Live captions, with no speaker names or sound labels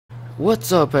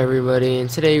What's up, everybody? And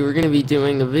today we're going to be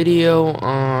doing a video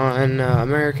on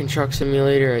American Truck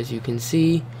Simulator. As you can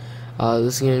see,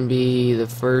 this is going to be the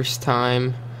first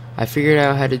time I figured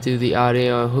out how to do the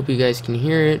audio. I hope you guys can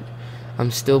hear it. I'm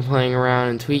still playing around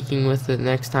and tweaking with it.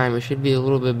 Next time it should be a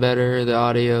little bit better, the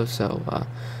audio. So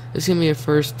this is going to be a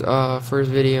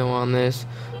first video on this.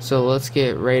 So let's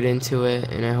get right into it,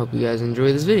 and I hope you guys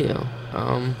enjoy this video.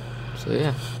 So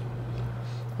yeah.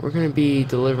 We're gonna be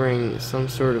delivering some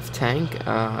sort of tank.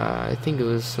 I think it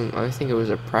was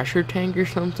a pressure tank or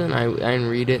something. I didn't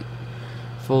read it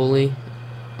fully.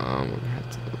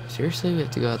 Seriously, we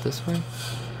have to go out this way.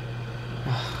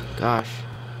 Oh, gosh.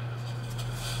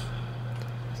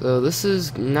 So this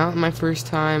is not my first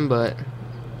time, but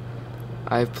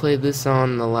I've played this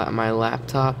on my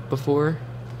laptop before,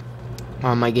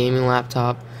 on my gaming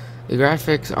laptop. The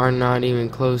graphics are not even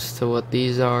close to what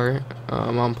these are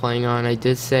I'm playing on. I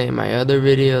did say in my other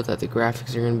video that the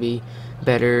graphics are going to be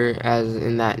better as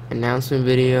in that announcement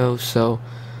video. So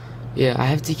yeah, I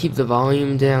have to keep the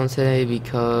volume down today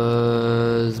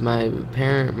because my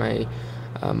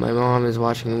mom is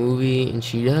watching a movie and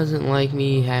she doesn't like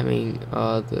me having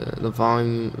the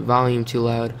volume too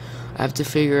loud. I have to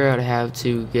figure out how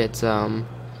to get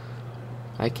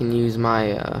I can use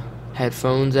my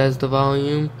headphones as the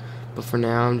volume. But for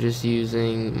now, I'm just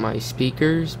using my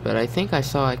speakers. But I think I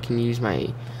saw I can use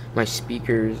my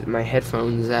speakers, my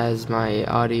headphones as my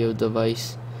audio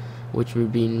device, which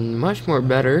would be much more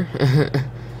better.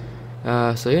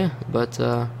 So yeah. But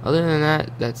other than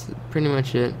that, that's pretty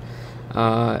much it.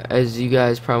 As you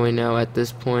guys probably know at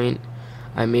this point,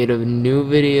 I made a new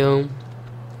video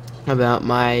about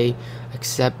my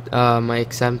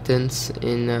acceptance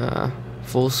in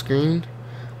Fullscreen.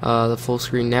 The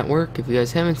Fullscreen network. If you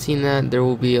guys haven't seen that, there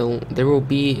will be a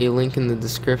link in the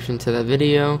description to that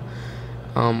video,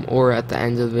 or at the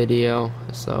end of the video.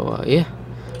 So yeah.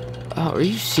 Oh, are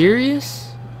you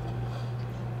serious?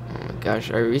 Oh my gosh!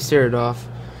 I restarted off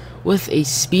with a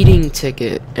speeding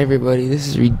ticket. Everybody, this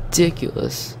is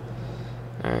ridiculous.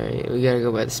 All right, we gotta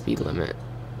go by the speed limit.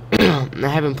 I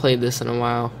haven't played this in a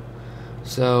while,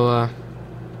 so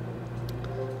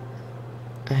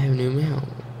I have new mail.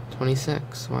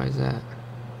 26. Why is that?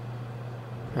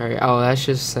 Alright, oh, that's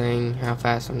just saying how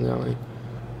fast I'm going.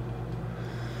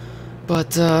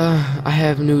 But I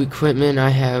have new equipment.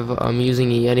 I'm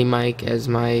using a Yeti mic as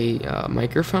my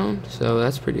microphone, so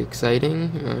that's pretty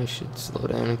exciting. I should slow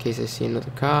down in case I see another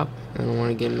cop. I don't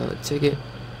want to get another ticket.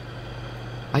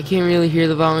 I can't really hear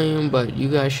the volume, but you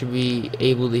guys should be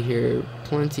able to hear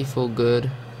plentiful good.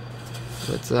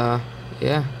 But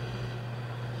yeah.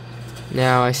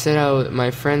 Now, I said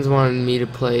my friends wanted me to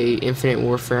play Infinite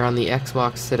Warfare on the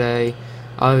Xbox today.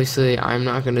 Obviously, I'm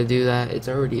not going to do that. It's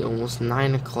already almost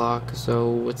 9 o'clock, so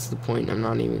what's the point? I'm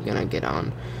not even going to get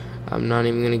on. I'm not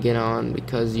even going to get on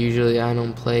because usually I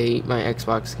don't play my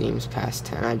Xbox games past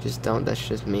 10. I just don't. That's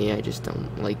just me. I just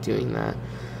don't like doing that.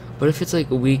 But if it's like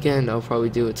a weekend, I'll probably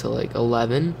do it till like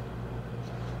 11.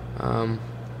 I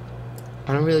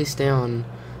don't really stay on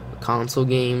console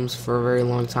games for a very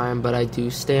long time, but I do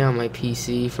stay on my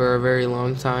PC for a very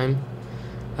long time.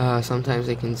 Sometimes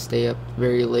I can stay up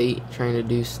very late trying to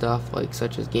do stuff like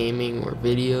such as gaming or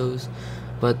videos,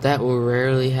 but that will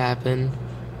rarely happen.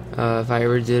 If I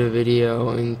ever did a video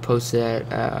and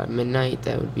posted at midnight,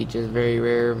 that would be just very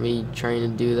rare. Me trying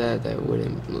to do that, that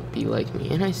wouldn't be like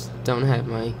me. And I don't have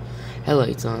my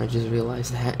headlights on, I just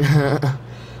realized that.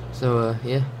 So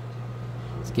yeah,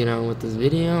 let's get on with this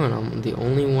video, and I'm the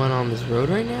only one on this road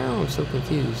right now? I'm so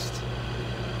confused.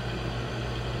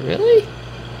 Really?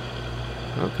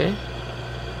 Okay.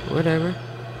 Whatever.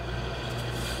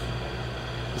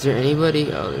 Is there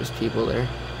anybody? Oh, there's people there.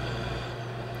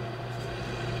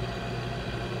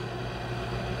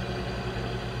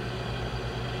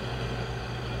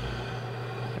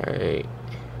 Alright.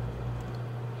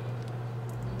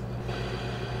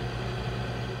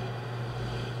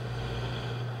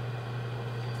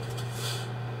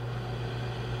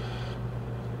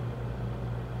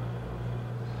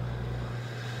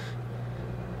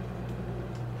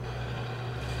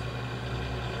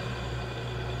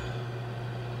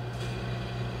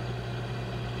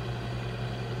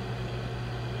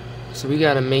 So we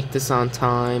gotta make this on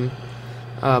time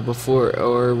before,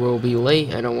 or we'll be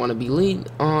late. I don't want to be late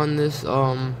on this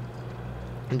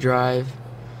drive.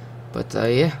 But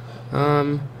yeah,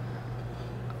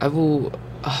 I will.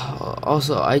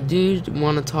 Also, I do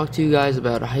want to talk to you guys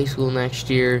about high school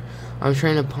next year. I'm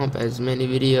trying to pump as many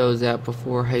videos out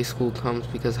before high school comes,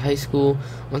 because high school,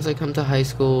 once I come to high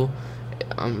school,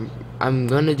 I'm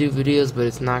gonna do videos, but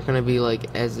it's not gonna be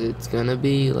like as it's gonna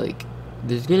be. Like,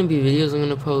 there's gonna be videos I'm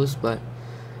gonna post, but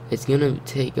It's gonna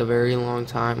take a very long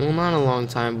time. Well, not a long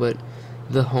time, but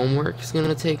the homework is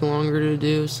gonna take longer to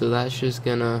do, so that's just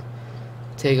gonna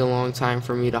take a long time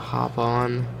for me to hop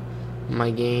on my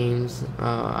games.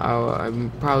 I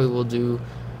probably will do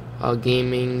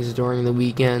gamings during the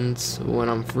weekends when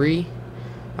I'm free.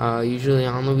 Usually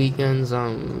on the weekends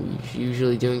I'm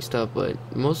usually doing stuff, but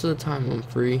most of the time I'm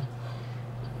free.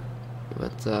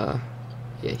 But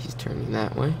yeah, he's turning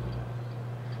that way.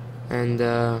 And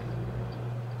oh,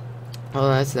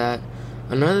 that's that.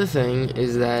 Another thing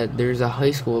is that there's a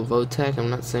high school, Votech. I'm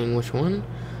not saying which one,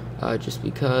 just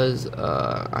because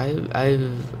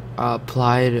I've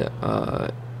applied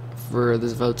for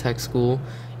this Votech school.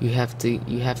 You have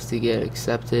to get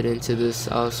accepted into this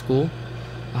school,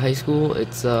 high school.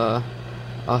 It's a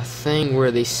thing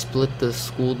where they split the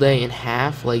school day in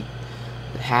half, like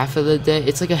half of the day.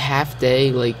 It's like a half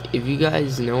day. Like, if you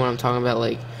guys know what I'm talking about,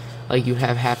 like you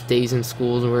have half days in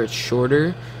schools where it's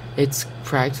shorter. It's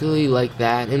practically like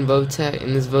that in Votech,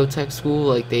 in this Votech school.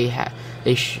 Like they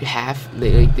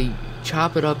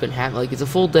chop it up in half. Like, it's a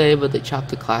full day, but they chop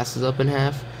the classes up in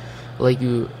half. Like,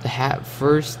 the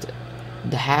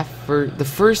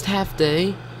first half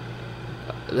day,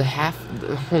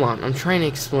 hold on, I'm trying to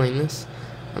explain this.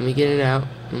 Let me get it out.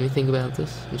 Let me think about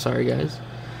this. I'm sorry, guys.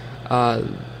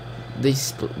 They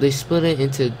split it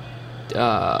into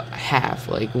half.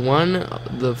 Like,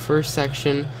 the first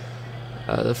section,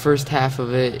 the first half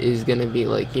of it is gonna be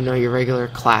like, you know, your regular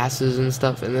classes and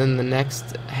stuff, and then the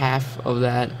next half of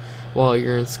that, while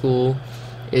you're in school,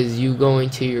 is you going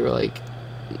to your like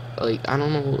I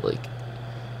don't know, like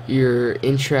your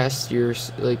interests, your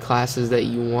like classes that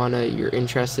you're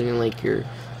interested in, like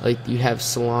you have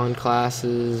salon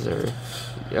classes or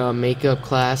makeup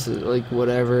classes, like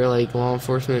whatever, like law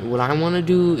enforcement. What I want to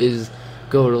do is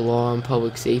go to law and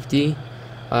public safety.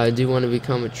 I do want to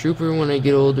become a trooper when I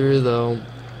get older, though.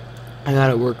 I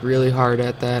gotta work really hard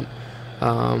at that.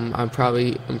 I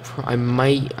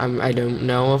don't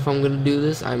know if I'm gonna do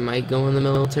this. I might go in the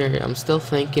military. I'm still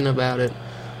thinking about it.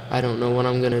 I don't know what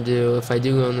I'm gonna do. If I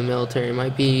do go in the military, it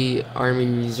might be Army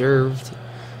Reserved.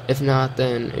 If not,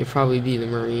 then it'd probably be the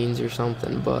Marines or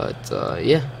something. But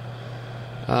yeah,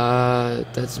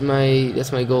 that's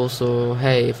my goal. So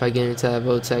hey, if I get into that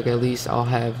Votech, at least I'll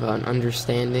have an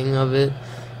understanding of it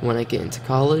when I get into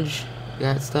college and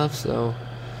that stuff. So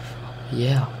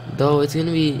yeah, though it's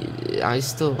gonna be, I'm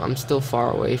still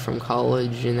far away from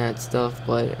college and that stuff,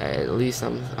 but at least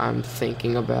I'm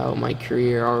thinking about my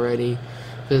career already.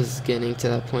 Because getting to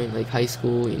that point, like high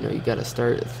school, you know, you gotta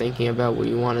start thinking about what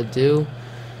you want to do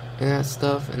and that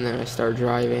stuff. And then I start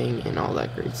driving and all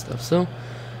that great stuff. So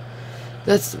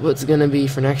that's what's gonna be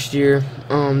for next year.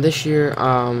 This year,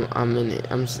 I'm in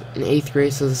 8th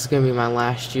grade, so this is gonna be my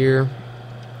last year.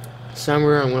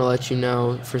 Summer, I'm gonna let you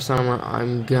know, for summer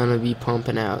I'm gonna be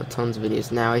pumping out tons of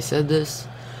videos. Now, I said this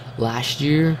last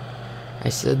year,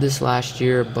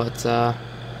 but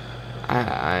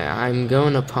I'm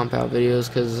going to pump out videos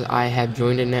because I have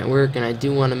joined a network and I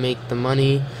do want to make the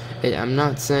money. I'm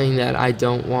not saying that I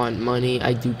don't want money.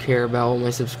 I do care about all my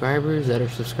subscribers that are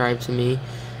subscribed to me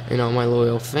and all my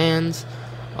loyal fans.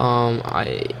 How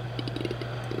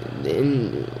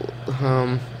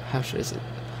should I say?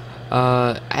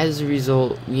 As a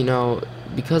result, you know,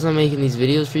 because I'm making these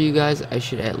videos for you guys, I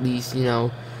should at least, you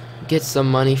know, get some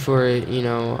money for it. You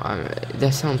know,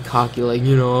 that sounds cocky, like,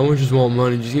 you know, I just want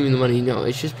money, just give me the money. No,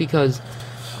 it's just because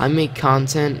I make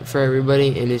content for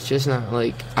everybody, and it's just not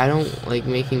like, I don't like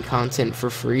making content for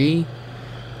free.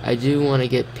 I do want to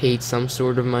get paid some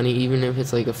sort of money, even if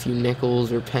it's like a few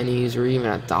nickels or pennies or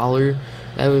even $1.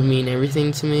 That would mean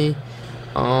everything to me.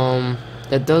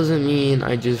 That doesn't mean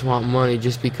I just want money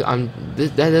just because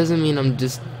that doesn't mean I'm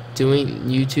just doing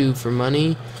YouTube for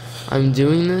money. I'm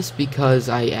doing this because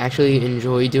I actually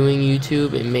enjoy doing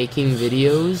YouTube and making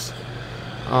videos.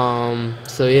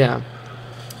 So yeah.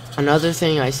 Another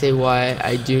thing I say why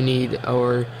I do need,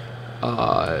 or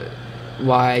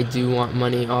why I do want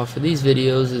money off of these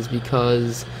videos, is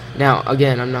because, now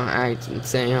again, I'm not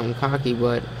saying I'm cocky,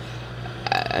 but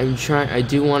I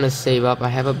do want to save up. I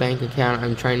have a bank account.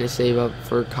 I'm trying to save up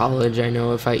for college. I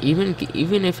know if I even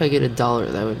if I get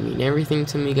 $1, that would mean everything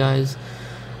to me, guys.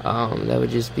 That would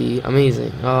just be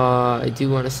amazing. I do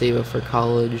want to save up for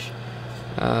college,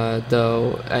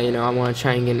 though. You know, I want to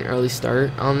try and get an early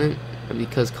start on it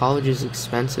because college is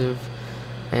expensive,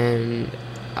 and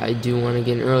I do want to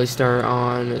get an early start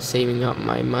on saving up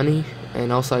my money.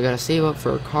 And also, I gotta save up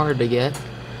for a car to get.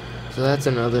 So that's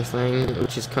another thing,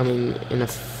 which is coming in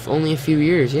only a few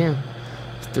years. Yeah,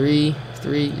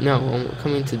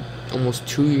 coming to almost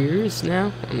 2 years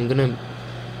now. I'm gonna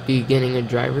be getting a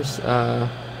driver's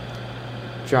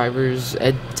driver's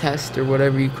ed test or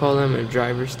whatever you call them, a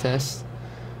driver's test,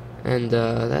 and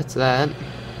that's that.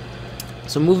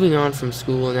 So moving on from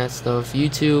school and that stuff,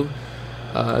 YouTube.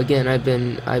 Again, I've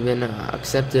been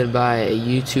accepted by a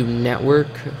YouTube network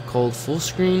called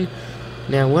Fullscreen.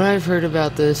 Now, what I've heard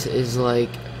about this is like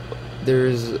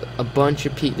there's a bunch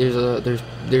of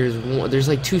there's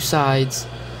like two sides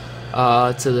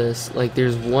to this. Like,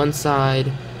 there's one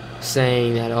side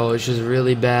saying that, oh, it's just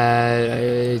really bad,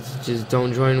 it's just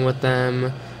don't join with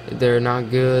them, they're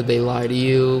not good, they lie to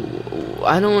you.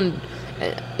 And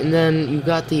then you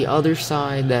got the other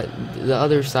side, the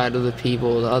other half of the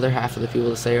people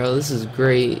that say, oh, this is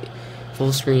great,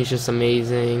 Fullscreen is just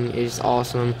amazing, it's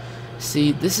awesome.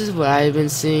 See, this is what I've been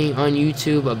seeing on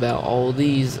YouTube about all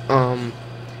these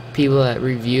people that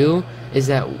review, is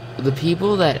that the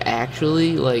people that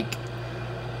actually like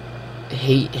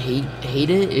hate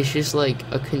it, it's just like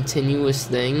a continuous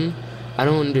thing. I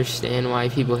don't understand why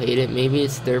people hate it. Maybe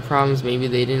it's their problems, maybe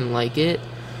they didn't like it,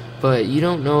 but you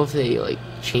don't know if they like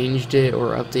changed it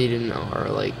or updated or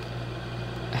like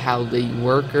how they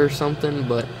work or something.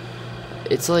 But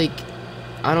it's like,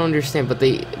 I don't understand, but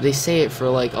they say it for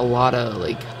like a lot of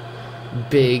like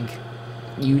big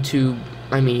YouTube,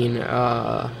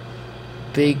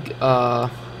 big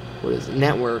what is it,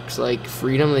 networks like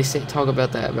Freedom. They talk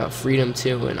about that, about Freedom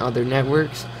too, and other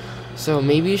networks. So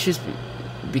maybe it's just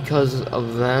because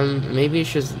of them, maybe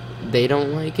it's just they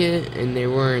don't like it and they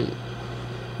weren't,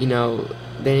 you know,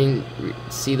 they didn't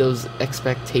see those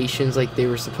expectations like they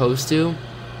were supposed to.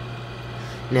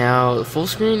 Now,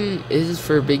 Fullscreen is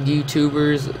for big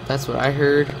YouTubers, that's what I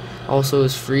heard. Also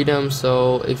is Freedom,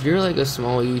 so if you're like a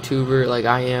small YouTuber like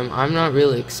I am, I'm not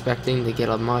really expecting to get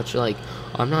a much, like,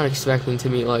 I'm not expecting to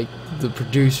meet like the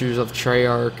producers of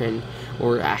Treyarch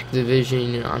or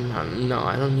Activision.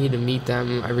 I don't need to meet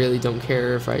them. I really don't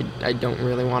care if I don't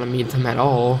really want to meet them at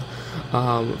all.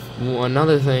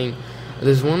 Another thing,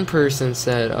 there's one person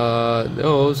said,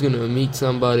 oh, I was gonna meet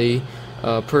somebody,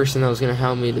 a person that was gonna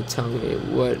help me to tell me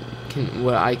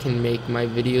what I can make my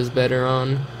videos better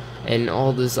on, and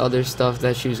all this other stuff,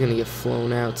 that she was gonna get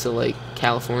flown out to like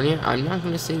California. I'm not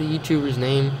gonna say the YouTuber's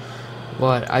name,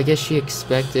 but I guess she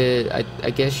expected, I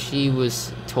guess she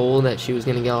was told that she was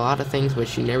gonna get a lot of things, but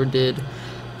she never did.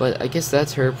 But I guess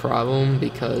that's her problem,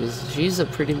 because she's a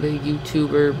pretty big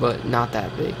YouTuber, but not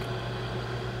that big.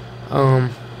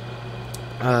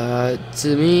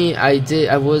 To me,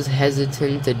 I was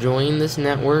hesitant to join this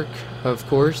network, of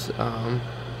course,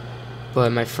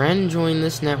 but my friend joined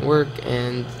this network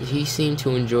and he seemed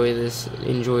to enjoy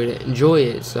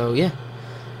it, so yeah.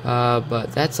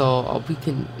 But that's all.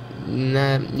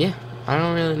 Yeah, I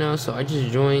don't really know, so I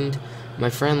just joined.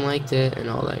 My friend liked it and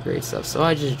all that great stuff, so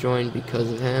I just joined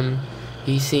because of him.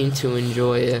 He seemed to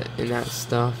enjoy it and that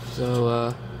stuff,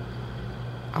 so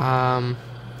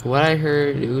what I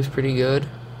heard, it was pretty good.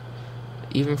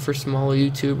 Even for smaller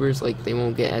YouTubers, like, they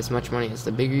won't get as much money as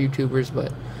the bigger YouTubers,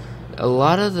 but a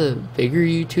lot of the bigger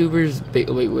YouTubers,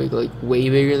 like way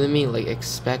bigger than me, like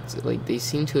they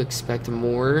seem to expect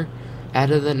more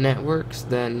out of the networks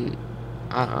than,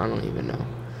 I don't even know.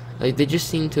 Like, they just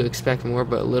seem to expect more,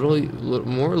 but little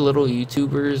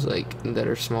YouTubers, like, that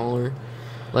are smaller,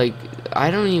 like,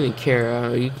 I don't even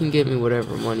care. You can give me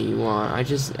whatever money you want. I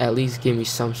just, at least give me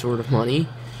some sort of money.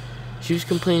 She was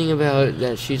complaining about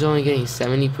that she's only getting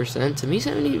 70%. To me,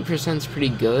 70% is pretty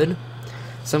good.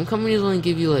 Some companies only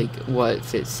give you, like, what,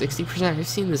 60%? I've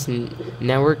seen this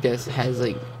network that has,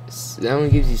 like, that only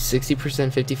gives you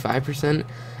 60%, 55%.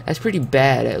 That's pretty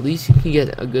bad. At least you can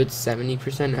get a good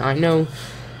 70%. Now, I know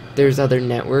there's other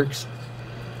networks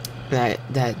that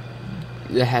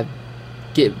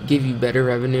give you better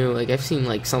revenue. Like, I've seen,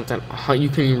 like, something, you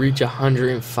can reach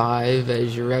 105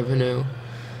 as your revenue.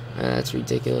 That's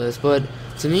ridiculous. But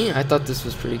to me, I thought this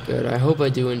was pretty good. I hope I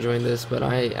do enjoy this, but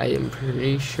I am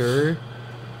pretty sure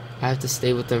I have to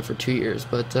stay with them for 2 years.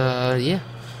 But yeah.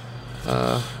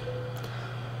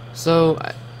 So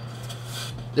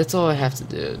that's all I have to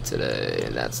do today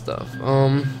and that stuff.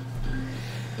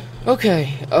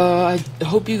 Okay, I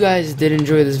hope you guys did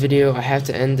enjoy this video. I have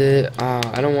to end it.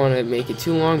 I don't want to make it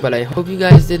too long, but I hope you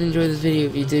guys did enjoy this video.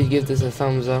 If you did, give this a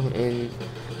thumbs up and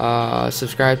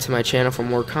subscribe to my channel for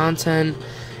more content.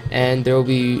 And there will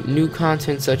be new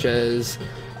content such as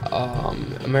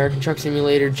American Truck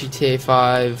Simulator, GTA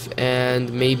 5,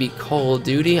 and maybe Call of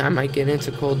Duty. I might get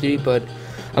into Call of Duty, but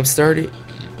I'm starting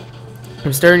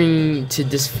to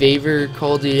disfavor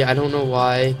Call of Duty. I don't know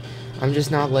why. I'm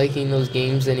just not liking those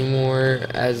games anymore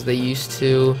as they used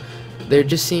to. They're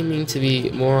just seeming to be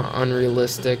more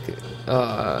unrealistic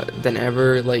than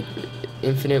ever. Like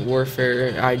Infinite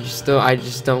Warfare, I just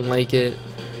don't like it.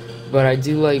 But I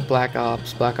do like Black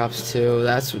Ops 2.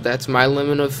 That's my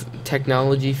limit of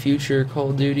technology future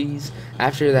Call of Duties.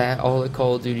 After that, all the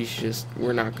Call of Duties just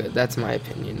were not good. That's my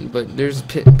opinion. But there's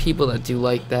people that do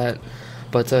like that.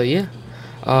 But yeah,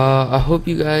 I hope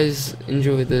you guys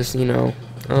enjoyed this.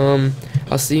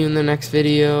 I'll see you in the next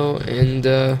video,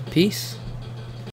 and peace.